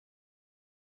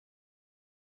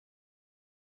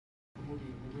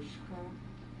movie WishCraft.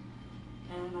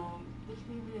 And this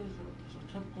movie is a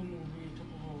typical movie,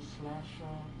 typical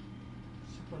slasher,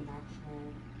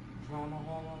 supernatural, drama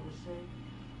horror, I would say.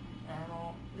 And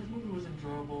this movie was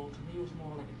enjoyable. To me, it was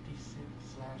more like a decent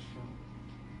slasher.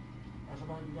 As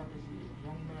about you got this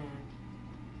young man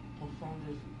who found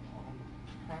his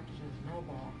package in his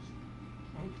mailbox,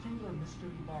 and he contained a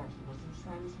mystery box. What's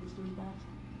inside this mystery box?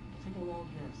 Take a wild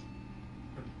guess.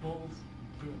 The bull's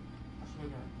dick. I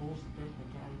swear to God, bull's dick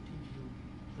will guarantee you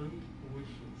 3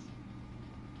 wishes.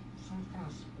 Sounds kind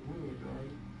of weird,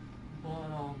 right?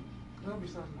 But well,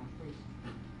 besides my face.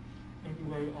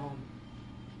 Anyway,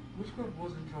 WishCraft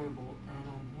was enjoyable,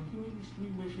 and when he made these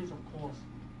 3 wishes, of course,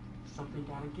 something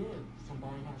gotta give.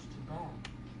 Somebody has to die.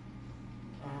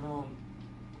 And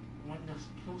when the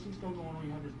kill scene's still going on,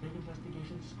 you have this big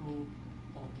investigation in school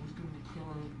on who's doing the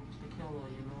killing, who's the killer,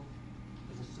 you know?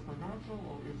 Is it supernatural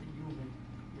or is it human?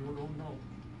 You don't know.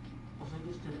 Once it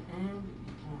gets to the end,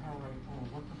 you're gonna have like, oh,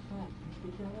 what the fuck? He's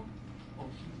the killer? Oh,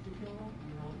 she's the killer?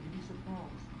 You know, you'd be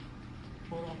surprised.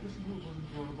 But this movie was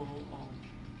enjoyable.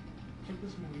 Check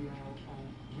this movie out.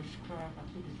 Wishcraft, I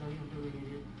think it's very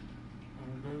underrated and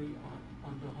very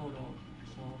underheard of.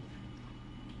 So,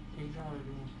 enjoy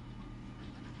everyone.